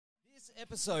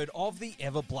Episode of the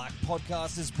Ever Black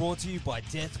podcast is brought to you by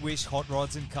Death Wish Hot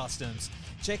Rods and Customs.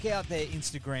 Check out their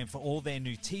Instagram for all their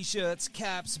new t-shirts,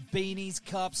 caps, beanies,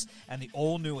 cups, and the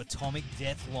all-new Atomic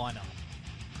Death lineup.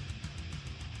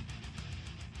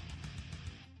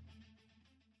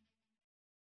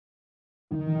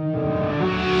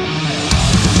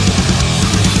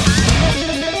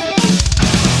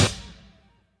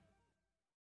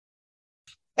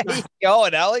 How you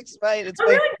going, Alex, mate? It's been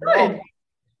really good.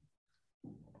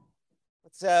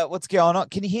 what's going on?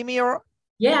 Can you hear me all right?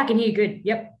 Yeah, I can hear you good.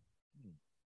 Yep.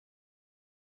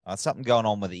 Something going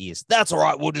on with the ears. That's all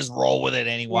right. We'll just roll with it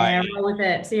anyway. Yeah, roll with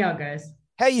it. See how it goes.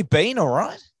 How you been? All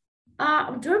right?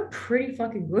 I'm doing pretty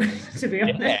fucking good, to be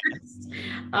honest.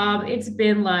 It's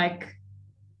been like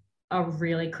a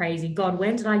really crazy. God,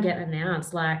 when did I get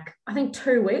announced? Like, I think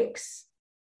 2 weeks.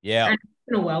 Yeah. And it's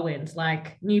been a whirlwind.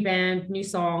 Like, new band, new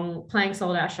song, playing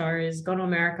sold out shows, gone to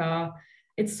America.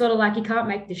 It's sort of like you can't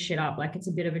make this shit up. Like, it's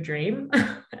a bit of a dream.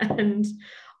 And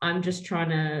I'm just trying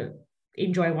to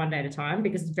enjoy one day at a time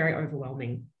because it's very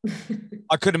overwhelming.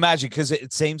 I could imagine, because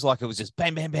it seems like it was just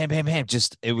bam, bam, bam, bam, bam.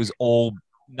 Just, it was all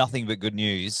nothing but good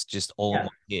news, just all in one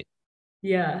hit.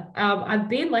 Yeah. I've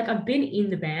been in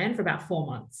the band for about 4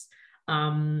 months.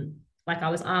 Like, I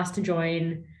was asked to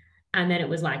join, and then it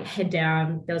was like head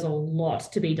down. There was a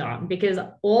lot to be done because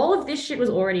all of this shit was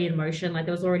already in motion. Like,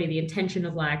 there was already the intention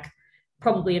of like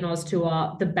probably an Oz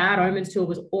tour. The Bad Omens tour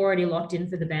was already locked in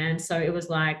for the band. So it was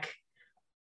like,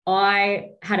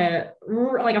 I had a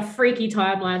freaky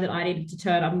timeline that I needed to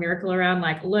turn a miracle around,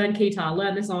 like learn guitar,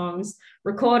 learn the songs,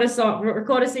 record a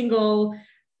single,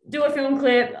 do a film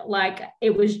clip. Like,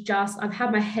 it was just, I've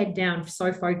had my head down,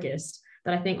 so focused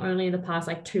that I think only in the past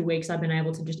like 2 weeks I've been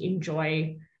able to just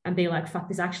enjoy and be like, fuck,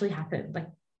 this actually happened. Like,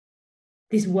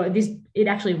 it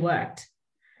actually worked.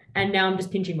 And now I'm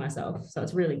just pinching myself. So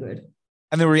it's really good.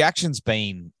 And the reaction's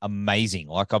been amazing.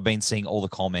 Like, I've been seeing all the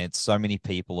comments. So many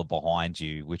people are behind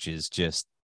you, which is just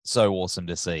so awesome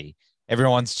to see.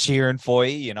 Everyone's cheering for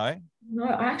you, you know? No,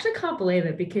 I actually can't believe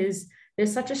it because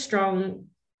there's such a strong,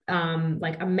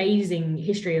 amazing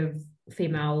history of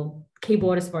female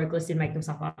keyboardist vocalists in Make Them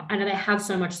Suffer. And they have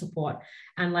so much support.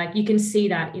 And like, you can see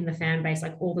that in the fan base,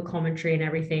 like all the commentary and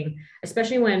everything,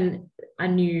 especially when I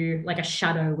knew like a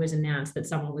shadow was announced that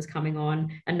someone was coming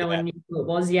on and no one knew who it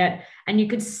was yet. And you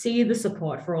could see the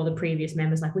support for all the previous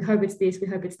members. Like, we hope it's this, we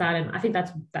hope it's that. And I think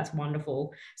that's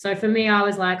wonderful. So for me, I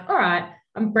was like, all right,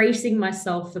 I'm bracing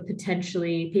myself for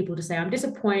potentially people to say, I'm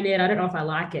disappointed. I don't know if I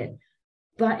like it,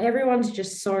 but everyone's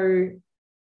just so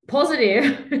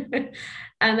positive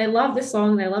and they love the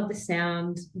song, they love the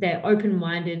sound, they're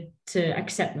open-minded to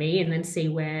accept me and then see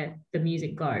where the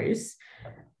music goes.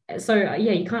 So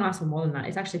yeah, you can't ask for more than that.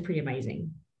 It's actually pretty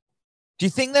amazing. Do you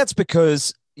think that's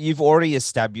because you've already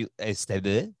established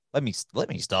let me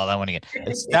start that one again.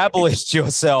 Established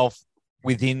yourself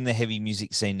within the heavy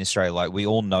music scene in Australia? Like, we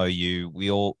all know you, we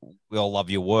all love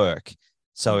your work,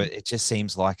 so it just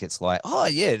seems like it's like, oh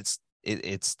yeah,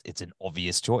 it's an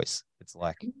obvious choice. It's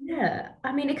like, yeah,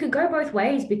 I mean, it could go both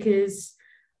ways because,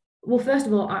 well, first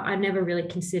of all, I never really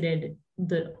considered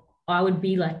that I would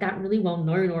be like that really well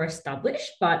known or established,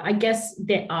 but I guess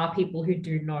there are people who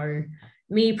do know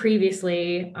me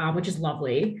previously, which is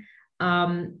lovely.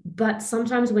 But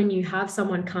sometimes when you have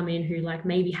someone come in who like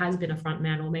maybe has been a front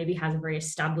man or maybe has a very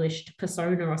established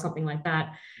persona or something like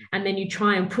that, and then you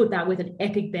try and put that with an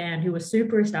epic band who are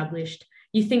super established,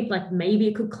 you think like maybe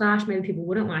it could clash, maybe people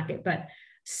wouldn't like it, but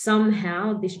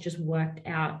somehow this just worked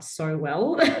out so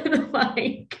well.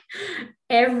 Like,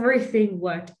 everything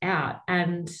worked out.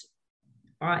 And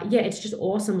yeah, it's just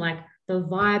awesome. Like, the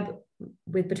vibe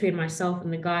between myself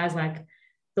and the guys, like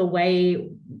the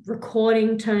way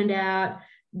recording turned out.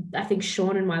 I think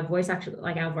Sean and my voice, actually,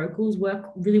 like our vocals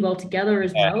work really well together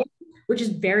as well, which is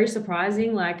very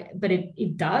surprising. Like, but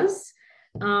it does.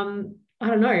 I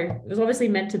don't know. It was obviously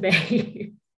meant to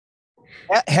be.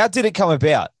 How did it come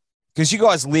about? Because you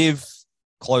guys live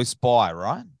close by,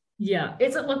 right? Yeah,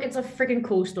 it's a freaking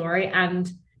cool story, and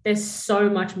there's so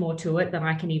much more to it than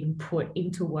I can even put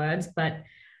into words. But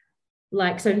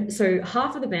like, so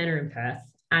half of the band are in Perth,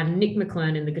 and Nick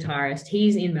McClernand, the guitarist,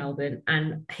 he's in Melbourne,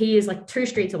 and he is like 2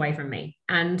 streets away from me.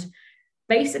 And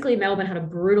basically, Melbourne had a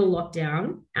brutal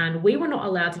lockdown, and we were not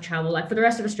allowed to travel. Like, for the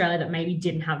rest of Australia that maybe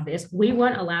didn't have this, we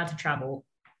weren't allowed to travel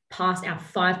past our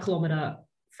 5-kilometer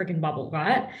freaking bubble,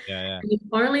 right? Yeah. And the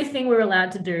only thing we're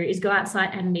allowed to do is go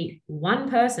outside and meet one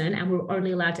person, and we're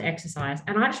only allowed to exercise.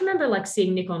 And I just remember like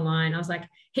seeing Nick online. I was like,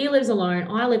 he lives alone,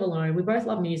 I live alone, we both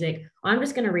love music. I'm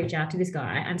just going to reach out to this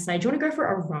guy and say, do you want to go for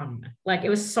a run? Like, it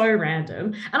was so random.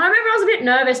 And I remember I was a bit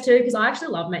nervous too, because I actually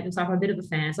love Make Them Suffer. I'm a bit of a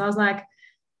fan. So I was like,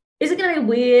 is it going to be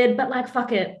weird? But like,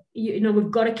 fuck it. We've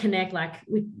got to connect. Like,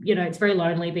 it's very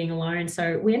lonely being alone.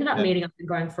 So we ended up Yeah. meeting up and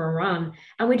going for a run.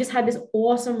 And we just had this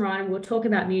awesome run. We were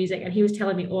talking about music, and he was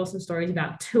telling me awesome stories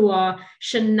about tour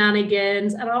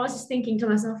shenanigans. And I was just thinking to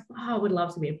myself, oh, I would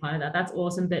love to be a part of that. That's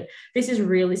awesome. But this is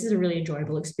real. This is a really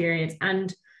enjoyable experience.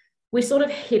 And we sort of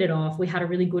hit it off. We had a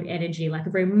really good energy, like a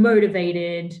very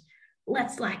motivated,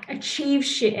 let's like achieve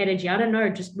shit energy. I don't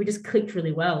know, we just clicked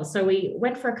really well. So we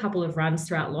went for a couple of runs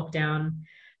throughout lockdown,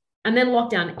 and then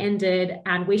lockdown ended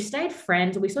and we stayed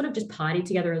friends. We sort of just partied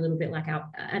together a little bit, like our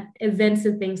at events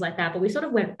and things like that, but we sort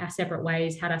of went our separate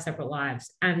ways, had our separate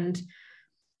lives. And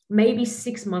maybe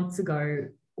 6 months ago,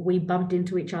 we bumped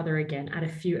into each other again at a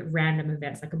few random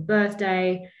events, like a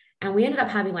birthday, and we ended up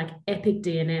having like epic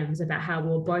DNMs about how we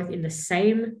were both in the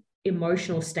same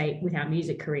emotional state with our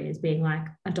music careers, being like,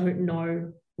 I don't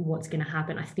know what's going to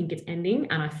happen. I think it's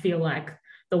ending, and I feel like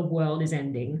the world is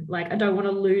ending. Like, I don't want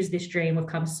to lose this dream. We've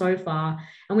come so far.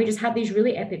 And we just had these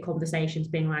really epic conversations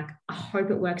being like, I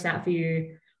hope it works out for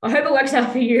you. I hope it works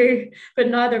out for you. But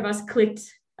neither of us clicked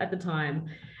at the time.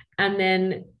 And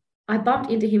then I bumped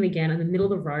into him again in the middle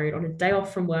of the road on a day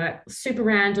off from work, super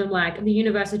random. Like, the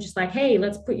universe was just like, hey,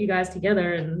 let's put you guys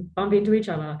together and bump into each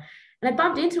other. And I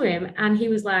bumped into him and he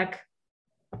was like,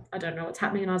 I don't know what's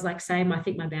happening. And I was like, same, I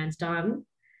think my band's done.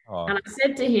 Oh. And I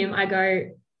said to him, I go,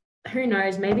 who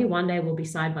knows, maybe one day we'll be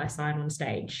side by side on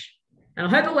stage. And I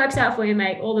hope it works out for you,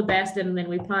 mate. All the best. And then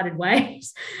we parted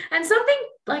ways. And something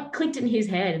like clicked in his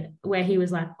head where he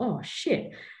was like, oh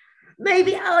shit,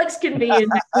 maybe Alex can be in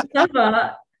this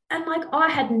cover. And like, I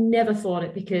had never thought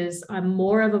it because I'm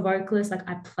more of a vocalist. Like,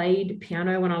 I played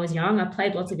piano when I was young. I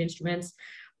played lots of instruments,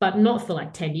 but not for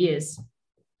like 10 years.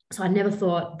 So I never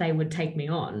thought they would take me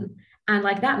on. And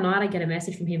like that night, I get a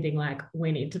message from him being like,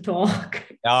 we need to talk.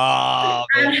 Oh,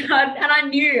 and I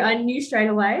knew straight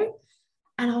away.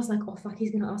 And I was like, oh, fuck,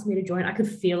 he's going to ask me to join. I could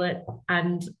feel it.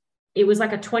 And it was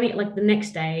like like the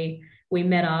next day we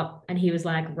met up and he was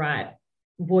like, right,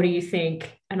 what do you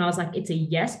think? And I was like, it's a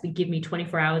yes, but give me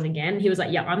 24 hours again. He was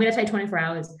like, yeah, I'm going to take 24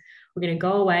 hours. We're going to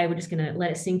go away. We're just going to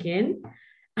let it sink in.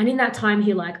 And in that time,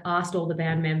 he like asked all the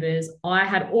band members. I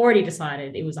had already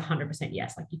decided it was 100%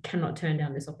 yes. Like, you cannot turn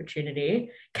down this opportunity.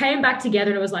 Came back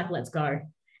together and it was like, let's go.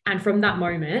 And from that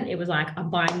moment, it was like, I'm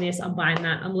buying this, I'm buying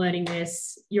that, I'm learning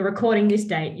this. You're recording this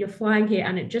date, you're flying here.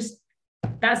 And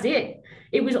that's it.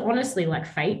 It was honestly like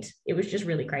fate. It was just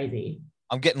really crazy.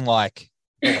 I'm getting like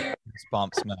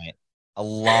bumps, mate. I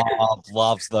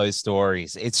loves those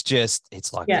stories. It's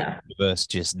like the universe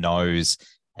just knows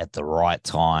at the right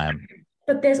time.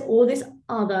 But there's all this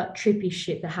other trippy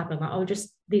shit that happened. Like,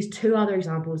 these two other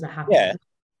examples that happened. Yeah.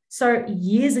 So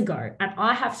years ago, and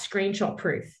I have screenshot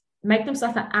proof, Make Them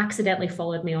Suffer accidentally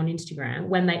followed me on Instagram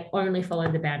when they only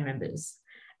followed the band members.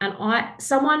 And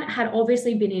someone had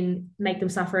obviously been in Make Them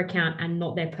Suffer account and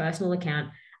not their personal account,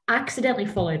 accidentally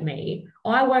followed me.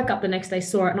 I woke up the next day,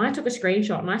 saw it, and I took a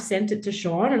screenshot and I sent it to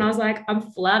Sean. And I was like,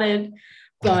 I'm flattered,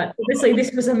 but obviously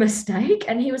this was a mistake.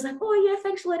 And he was like, oh yeah,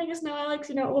 thanks for letting us know, Alex,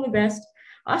 all the best.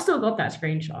 I still got that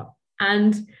screenshot.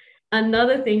 And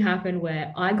another thing happened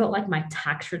where I got like my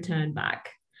tax return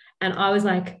back. And I was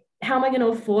like, how am I going to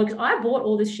afford? Because I bought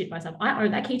all this shit myself. I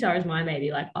own that guitar is mine,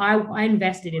 baby. Like, I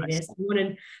invested in this. I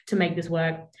wanted to make this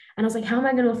work. And I was like, how am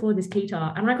I going to afford this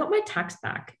guitar? And I got my tax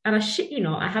back. And I shit you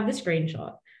not, I have the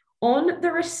screenshot. On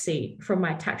the receipt from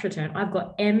my tax return, I've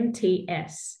got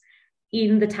MTS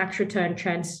in the tax return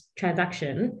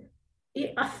transaction.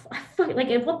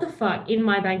 Like, what the fuck, in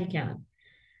my bank account?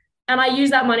 And I use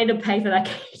that money to pay for that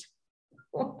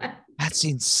guitar. That's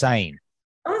insane.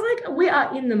 I was like, we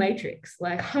are in the matrix,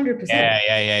 like 100%.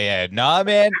 Yeah. No,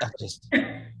 man,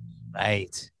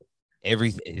 mate,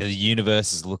 the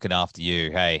universe is looking after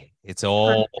you. Hey, it's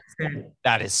all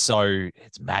 100%.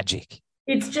 It's magic.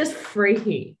 It's just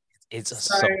freaky.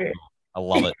 I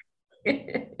love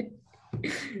it.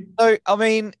 So, I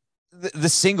mean, the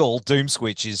single Doom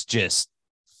Switch is just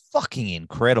fucking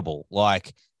incredible.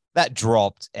 Like, that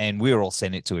dropped and we were all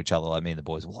sending it to each other. I mean, the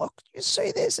boys were like, you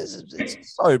see this?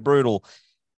 It's so brutal.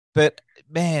 But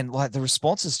man, like, the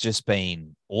response has just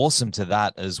been awesome to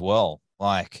that as well.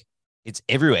 Like, it's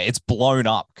everywhere. It's blown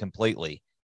up completely.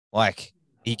 Like,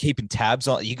 are you keeping tabs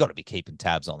on? You got to be keeping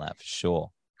tabs on that for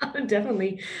sure. I'm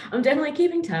definitely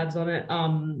keeping tabs on it.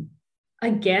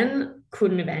 Again,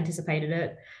 couldn't have anticipated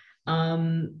it.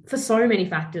 For so many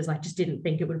factors, I just didn't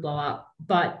think it would blow up.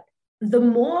 But the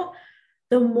more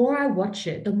I watch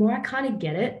it, the more I kind of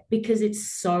get it, because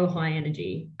it's so high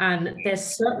energy. And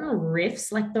there's certain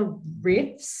riffs, like the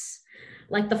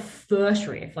first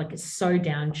riff, like, it's so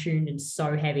down tuned and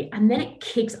so heavy. And then it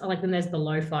kicks, like, then there's the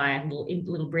lo-fi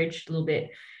little bridge, a little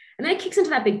bit. And then it kicks into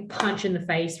that big punch in the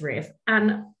face riff.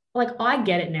 And like, I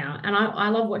get it now. And I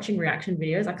love watching reaction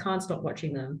videos. I can't stop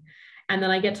watching them. And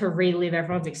then I get to relive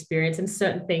everyone's experience and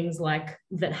certain things like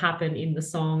that happen in the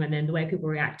song and then the way people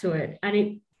react to it.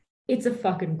 And it's a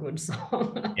fucking good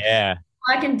song. Yeah.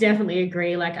 I can definitely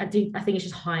agree. Like I think it's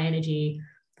just high energy,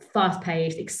 fast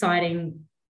paced, exciting,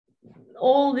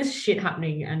 all this shit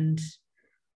happening. And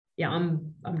yeah,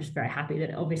 I'm just very happy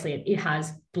that obviously it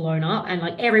has blown up. And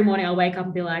like every morning I'll wake up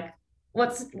and be like,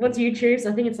 what's YouTube? So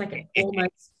I think it's like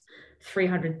almost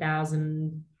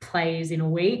 300,000 plays in a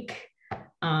week.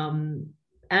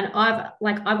 And I've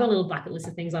got a little bucket list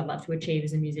of things I'd love to achieve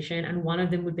as a musician. And one of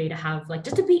them would be to have like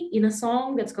just to be in a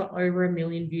song that's got over 1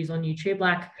 million views on YouTube.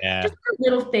 Like just a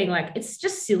little thing, like it's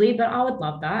just silly, but I would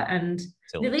love that. And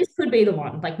this could be the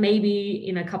one. Like maybe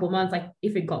in a couple of months, like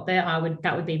if it got there,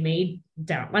 that would be me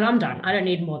down. Like I'm done. I don't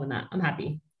need more than that. I'm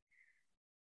happy.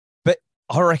 But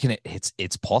I reckon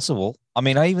it's possible. I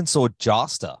mean, I even saw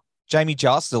Jamie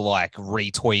Juster like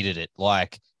retweeted it.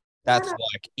 Like that's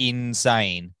like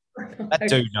insane. That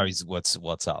dude knows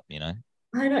what's up, you know.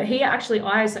 I know. He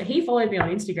followed me on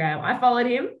Instagram. I followed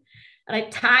him and I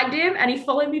tagged him and he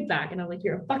followed me back. And I'm like,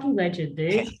 you're a fucking legend,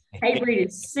 dude. Hatebreed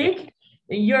is sick.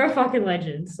 And you're a fucking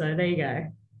legend. So there you go.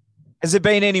 Has there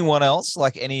been anyone else,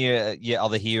 like any your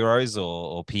other heroes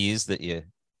or peers that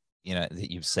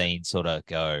that you've seen sort of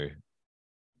go,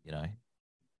 you know?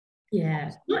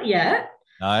 Yeah, not yet.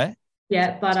 No.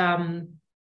 Yeah, but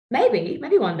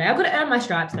maybe one day. I've got to earn my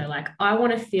stripes though. Like I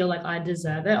want to feel like I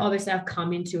deserve it. Obviously, I've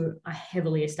come into a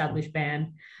heavily established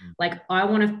band. Like I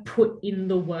want to put in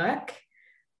the work,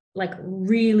 like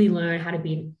really learn how to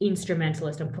be an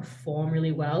instrumentalist and perform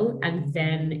really well. And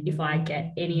then if I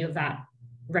get any of that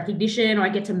recognition or I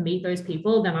get to meet those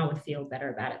people, then I would feel better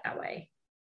about it that way.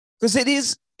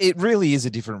 Because it really is a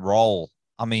different role.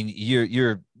 I mean,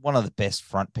 you're one of the best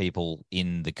front people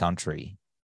in the country.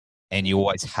 And you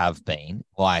always have been.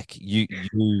 Like you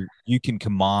can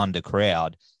command a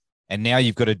crowd, and now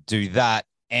you've got to do that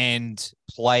and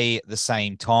play at the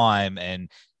same time. And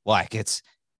like it's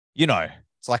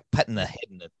like patting the head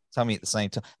and the tummy at the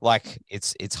same time. Like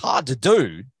it's hard to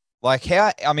do. Like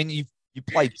how I mean you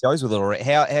played shows with it already.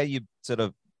 How you sort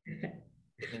of get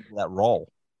into that role?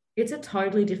 It's a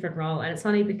totally different role. And it's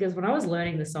funny because when I was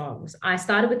learning the songs, I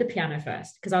started with the piano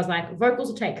first because I was like, vocals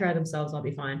will take care of themselves. I'll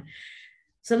be fine.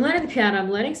 So I'm learning the piano, I'm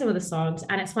learning some of the songs,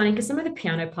 and it's funny because some of the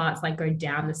piano parts like go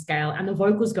down the scale and the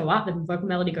vocals go up, the vocal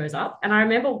melody goes up. And I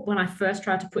remember when I first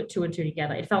tried to put two and two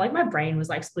together, it felt like my brain was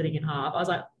like splitting in half. I was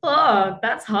like, oh,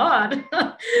 that's hard.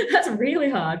 That's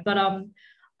really hard. But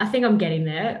I think I'm getting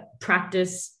there.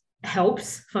 Practice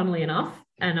helps, funnily enough.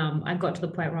 And I got to the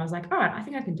point where I was like, all right, I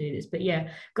think I can do this. But yeah,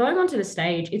 going onto the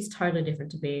stage, it's totally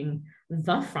different to being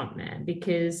the front man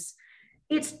because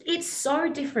it's so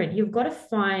different. You've got to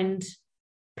find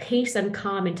peace and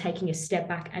calm in taking a step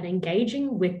back and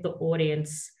engaging with the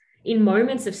audience in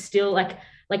moments of still like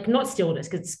not stillness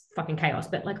because it's fucking chaos,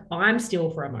 but like I'm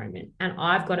still for a moment and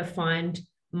I've got to find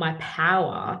my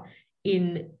power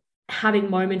in having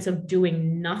moments of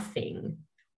doing nothing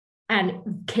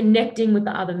and connecting with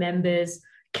the other members,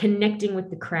 connecting with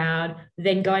the crowd,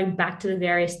 then going back to the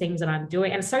various things that I'm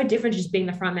doing. And it's so different just being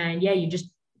the front man. Yeah, you're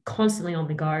just constantly on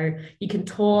the go. You can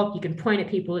talk, you can point at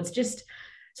people. It's just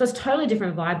so it's a totally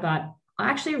different vibe, but I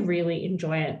actually really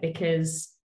enjoy it because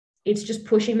it's just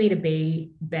pushing me to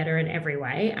be better in every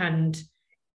way and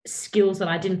skills that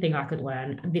I didn't think I could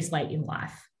learn this late in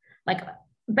life. Like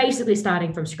basically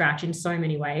starting from scratch in so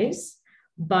many ways,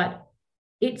 but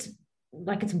it's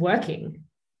working.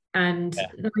 And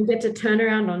then I get to turn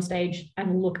around on stage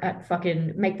and look at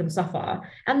fucking Make Them Suffer.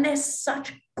 And they're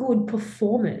such good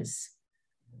performers.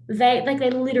 They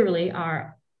literally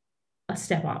are a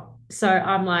step up. So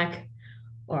I'm like,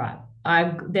 all right,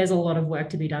 there's a lot of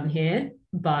work to be done here,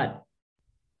 but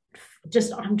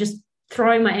I'm just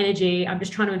throwing my energy. I'm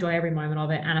just trying to enjoy every moment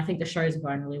of it. And I think the shows are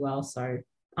going really well. So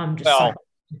I'm just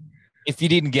if you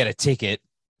didn't get a ticket,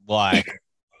 like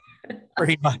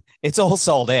pretty much it's all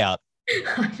sold out.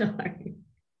 I know.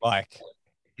 Like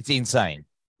it's insane.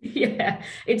 Yeah,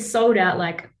 it's sold out.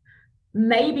 Like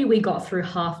maybe we got through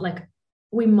half, like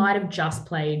we might have just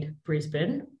played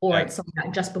Brisbane or it's sold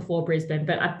out just before Brisbane,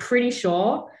 but I'm pretty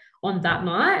sure on that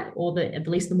night or at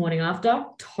least the morning after,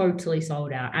 totally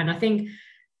sold out. And I think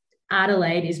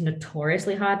Adelaide is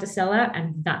notoriously hard to sell out,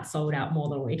 and that sold out more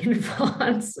than a week in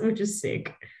advance, which is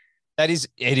sick. It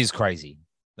is crazy.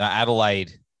 Now,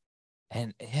 Adelaide,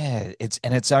 and yeah,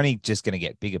 it's only just going to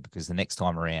get bigger because the next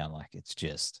time around, like it's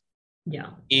just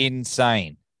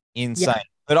insane. Yeah.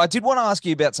 But I did want to ask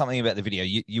you about something about the video.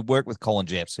 You work with Colin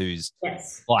Jeffs, who's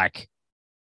like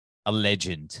a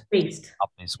legend Beast.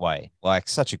 up this way. Like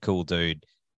such a cool dude.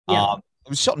 Yeah, It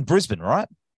was shot in Brisbane, right?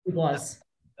 it was.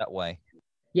 That way.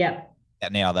 Yeah.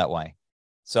 Now that way.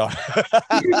 So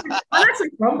I'm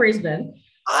actually from Brisbane.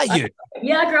 are I, you?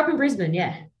 yeah, I grew up in Brisbane.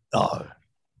 Yeah. No.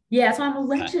 Yeah, that's why I'm a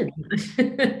legend.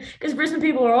 Because Brisbane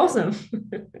people are awesome.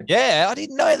 Yeah, I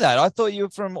didn't know that. I thought you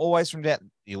were always from down.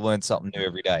 You learn something new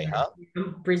every day, huh?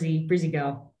 Brizzy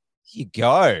girl. Here you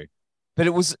go. But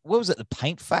it was, what was it, the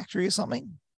paint factory or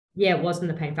something? Yeah, it was in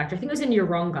the paint factory. I think it was in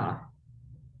Yeronga.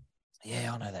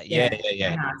 Yeah, I know that. Yeah, Yeah, yeah,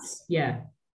 yeah. house. Yeah.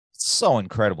 It's so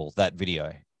incredible, that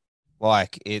video.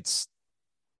 Like it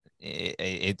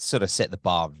sort of set the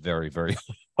bar very, very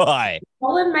high.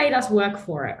 Colin made us work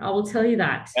for it. I will tell you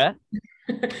that. Yeah.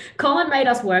 Colin made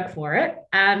us work for it.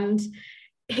 And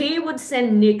he would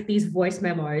send Nick these voice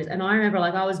memos. And I remember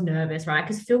like I was nervous, right?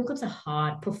 Because film clips are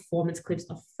hard, performance clips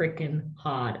are freaking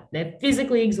hard. They're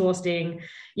physically exhausting.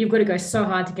 You've got to go so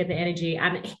hard to get the energy.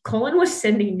 And Colin was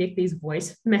sending Nick these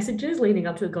voice messages leading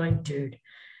up to it, going, dude,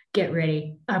 get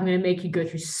ready. I'm going to make you go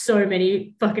through so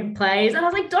many fucking plays. And I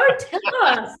was like, don't tell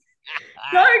us.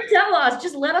 Don't tell us.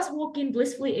 Just let us walk in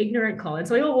blissfully ignorant, Colin.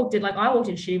 So we all walked in, like I walked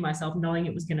in shitting myself, knowing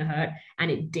it was going to hurt,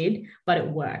 and it did, but it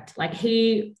worked. Like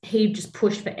he just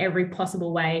pushed for every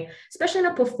possible way, especially in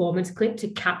a performance clip, to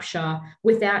capture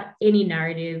without any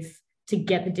narrative, to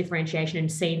get the differentiation in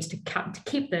scenes, to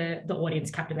keep the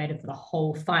audience captivated for the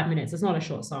whole 5 minutes. It's not a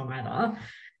short song either.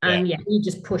 And yeah, he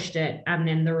just pushed it, and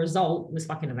then the result was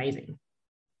fucking amazing.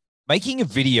 Making a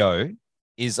video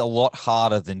is a lot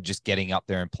harder than just getting up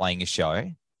there and playing a show.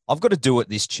 I've got to do it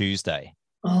this Tuesday.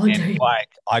 Oh, dude. Like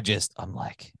I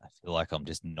feel like I'm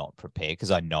just not prepared because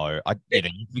I know you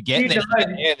forget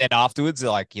and then afterwards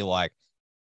you're like,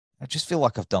 I just feel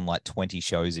like I've done like 20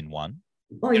 shows in one.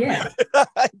 Oh yeah.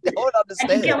 I don't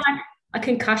understand. And you get like a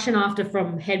concussion after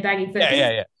from headbanging.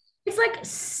 Yeah. It's like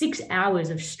 6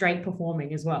 hours of straight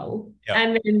performing as well. Yep.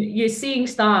 And then you're seeing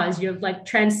stars, you're like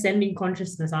transcending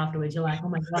consciousness afterwards. You're like, oh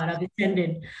my God, I've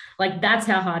ascended. Like that's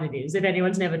how hard it is. If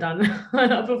anyone's never done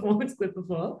a performance clip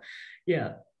before.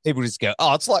 Yeah. People just go,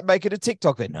 oh, it's like making a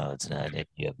TikTok. No, it's not.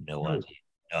 You have no idea.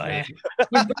 No. Yeah.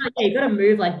 You've got to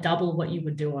move like double what you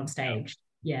would do on stage.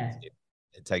 Yeah.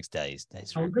 It takes days.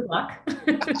 Oh, good luck.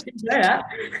 Yeah.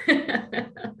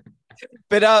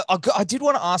 But I did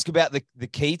want to ask about the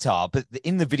keytar, but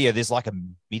in the video, there's like a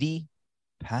MIDI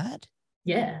pad.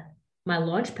 Yeah. My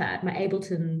launch pad, my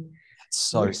Ableton. That's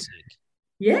so sick.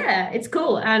 Yeah, it's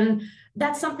cool. And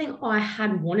that's something I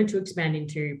had wanted to expand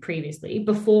into previously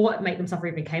before Make Them Suffer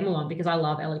even came along, because I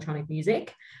love electronic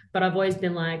music, but I've always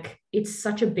been like, it's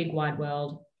such a big wide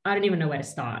world. I don't even know where to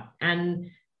start. And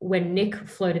when Nick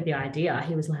floated the idea,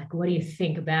 he was like, what do you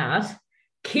think about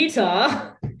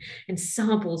keytar and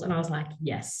samples? And I was like,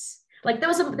 yes. Like there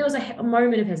was a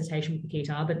moment of hesitation with the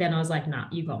keytar, but then I was like, nah,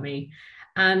 you got me.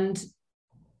 And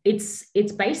it's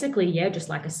basically, yeah, just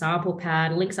like a sample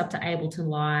pad, links up to Ableton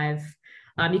Live.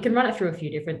 You can run it through a few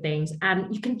different things,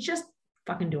 and you can just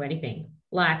fucking do anything.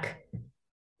 Like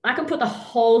I can put the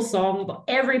whole song,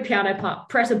 every piano part,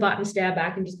 press a button, stand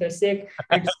back, and just go sick.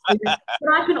 But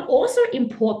I can also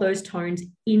import those tones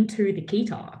into the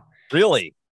keytar.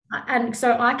 Really? And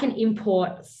so I can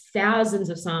import thousands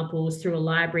of samples through a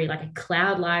library, like a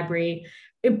cloud library,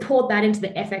 import that into the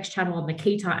FX channel on the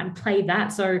keytar and play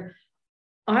that. So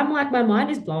I'm like, my mind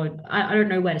is blown. I don't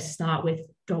know where to start with.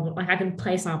 Like I can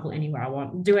play sample anywhere I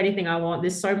want, do anything I want.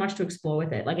 There's so much to explore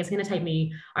with it. Like it's going to take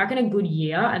me, I reckon, a good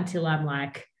year until I'm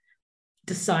like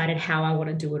decided how I want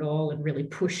to do it all and really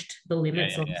pushed the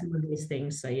limits of some of these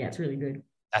things. So yeah, it's really good.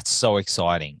 That's so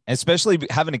exciting, especially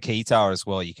having a keytar as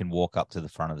well. You can walk up to the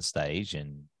front of the stage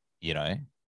and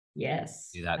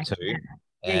yes, do that too.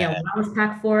 Yeah, wireless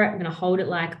pack for it. I'm going to hold it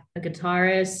like a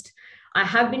guitarist. I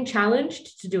have been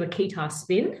challenged to do a keytar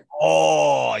spin.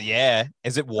 Oh yeah,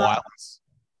 is it wireless?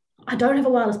 I don't have a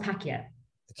wireless pack yet.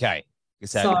 Okay,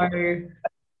 so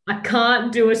I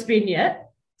can't do a spin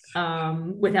yet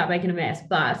without making a mess,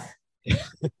 but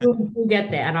we'll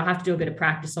get there. And I'll have to do a bit of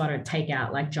practice so I don't take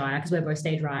out like Jaya, because we're both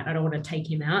stage right. I don't want to take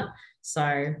him out.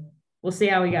 So we'll see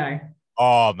how we go.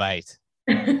 Oh, mate.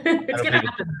 It's going to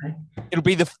happen. It'll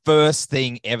be the first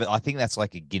thing ever. I think that's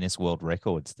like a Guinness World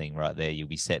Records thing right there. You'll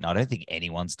be setting. I don't think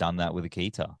anyone's done that with a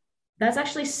keytar. That's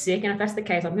actually sick. And if that's the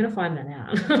case, I'm going to find that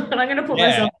out. And I'm going to put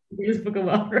myself in the Guinness Book of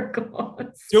World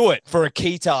Records. Do it for a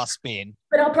keytar spin.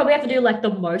 But I'll probably have to do like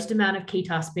the most amount of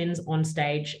keytar spins on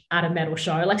stage at a metal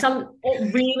show. Like some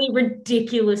really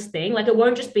ridiculous thing. Like it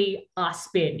won't just be a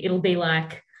spin. It'll be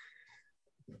like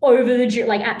over the,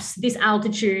 like at this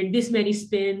altitude, this many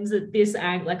spins at this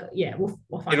angle. Like, yeah, we'll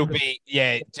find It'll be,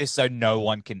 just so no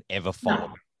one can ever follow.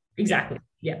 No, exactly.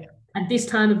 Yeah. at this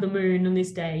time of the moon on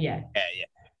this day. Yeah. Yeah, yeah.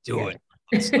 Do Yeah.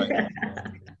 it.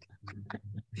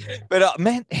 But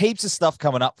man, heaps of stuff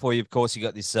coming up for you. Of course, you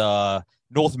got this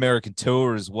North American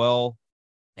tour as well.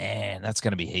 Man, that's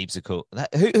going to be heaps of cool.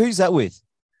 Who's that with?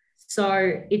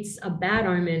 So it's a Bad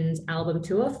Omens album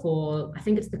tour for, I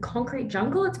think it's the Concrete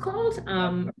Jungle, it's called. I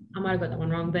might have got that one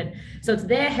wrong, but so it's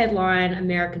their headline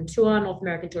American tour, North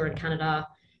American tour in Canada.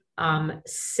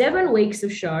 7 weeks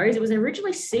of shows. It was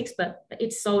originally 6, but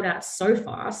it sold out so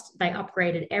fast. They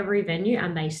upgraded every venue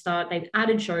and they've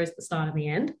added shows at the start and the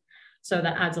end. So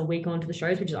that adds a week onto the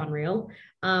shows, which is unreal.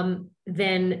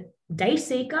 Then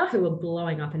Dayseeker, who are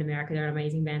blowing up in America, they're an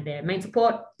amazing band there. Main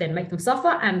support, then Make Them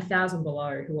Suffer, and Thousand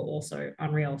Below, who are also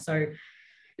unreal. So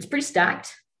it's pretty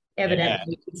stacked.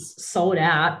 Evidently, it's sold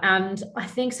out. And I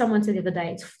think someone said the other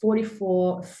day it's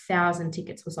 44,000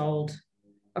 tickets were sold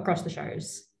across the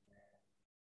shows.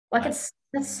 Like that's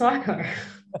psycho.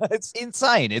 It's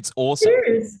insane. It's awesome.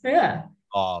 It is, yeah.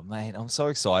 Oh man, I'm so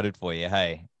excited for you.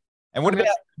 Hey, and what about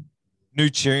new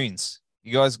tunes?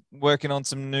 You guys working on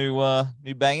some new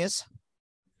bangers?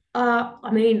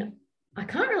 I mean, I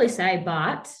can't really say,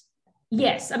 but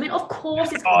yes. I mean, of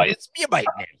course it's coming. It's me, mate.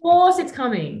 Of course it's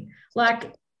coming.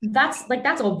 That's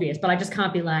obvious, but I just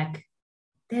can't be like,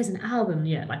 there's an album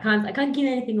yet. I can't give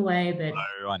anything away, but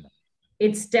I know.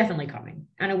 It's definitely coming,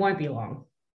 and it won't be long.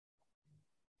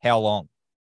 How long?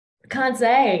 Can't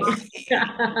say.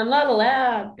 I'm not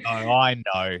allowed. Oh, I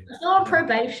know. It's not on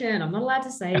probation. I'm not allowed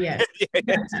to say yet.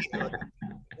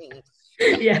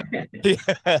 Yeah.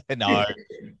 No,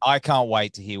 I can't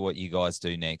wait to hear what you guys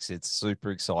do next. It's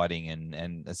super exciting,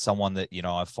 and as someone that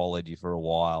I've followed you for a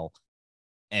while,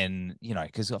 and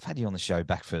because I've had you on the show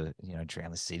back for Drown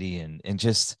the City, and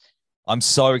just I'm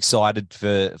so excited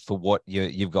for what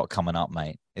you've got coming up,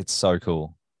 mate. It's so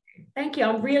cool. Thank you.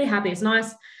 I'm really happy. It's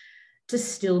nice to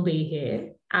still be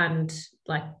here, and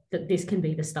like that this can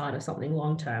be the start of something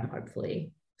long term,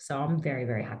 hopefully. So I'm very,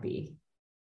 very happy.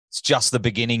 It's just the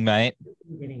beginning, mate.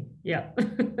 Yeah.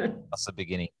 That's the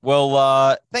beginning.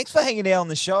 Well, thanks for hanging out on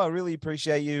the show. I really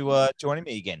appreciate you joining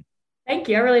me again. Thank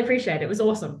you. I really appreciate it. It was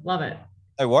awesome. Love it.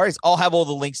 No worries. I'll have all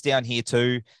the links down here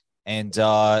too. And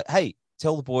hey,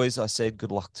 tell the boys I said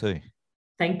good luck too.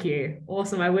 Thank you.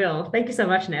 Awesome. I will. Thank you so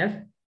much, Nev.